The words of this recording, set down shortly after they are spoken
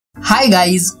Hi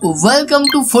guys, welcome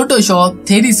to Photoshop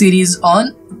theory series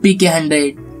on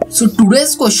PK100. So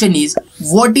today's question is,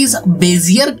 what is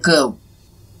Bezier curve?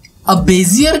 A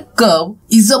Bezier curve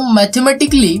is a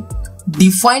mathematically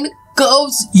defined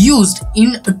curves used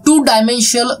in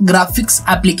two-dimensional graphics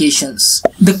applications.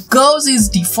 The curves is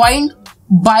defined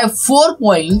by 4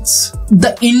 points,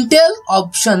 the intel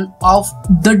option of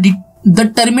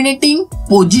the terminating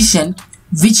position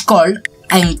which called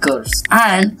anchors,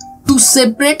 and 2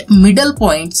 separate middle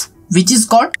points which is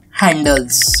called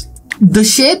handles. The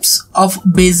shapes of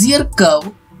Bezier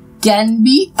curve can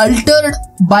be altered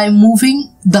by moving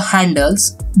the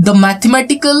handles. The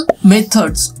mathematical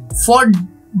methods for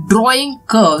drawing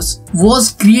curves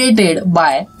was created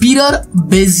by Pierre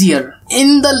Bezier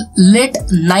in the late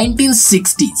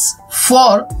 1960s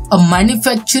for a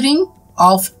manufacturing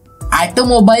of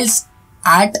automobiles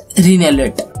at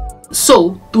Renault. सो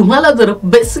तुम्हाला जर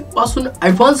basic पासून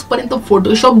advance पर्यंत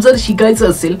Photoshop जर शिकायचं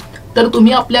असेल तर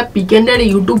तुम्ही आपल्या PK100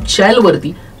 YouTube चॅनल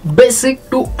वरती बेसिक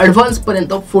टू ॲडव्हान्स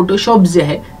पर्यंत फोटोशॉप जे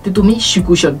आहे ते तुम्ही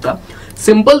शिकू शकता.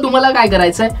 सिंपल तुम्हाला काय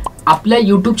करायचं आहे, आपल्या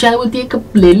YouTube चॅनल वरती एक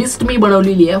प्लेलिस्ट मी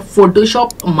बनवलेली आहे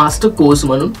फोटोशॉप मास्टर कोर्स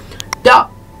म्हणून. त्या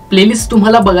प्लेलिस्ट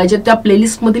तुम्हाला बघायच्या, त्या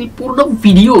प्लेलिस्ट मधील पूर्ण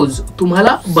व्हिडिओज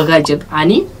तुम्हाला बघायचे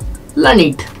आणि learn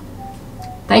it.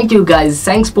 Thank you guys,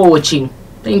 thanks for watching.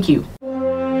 Thank you.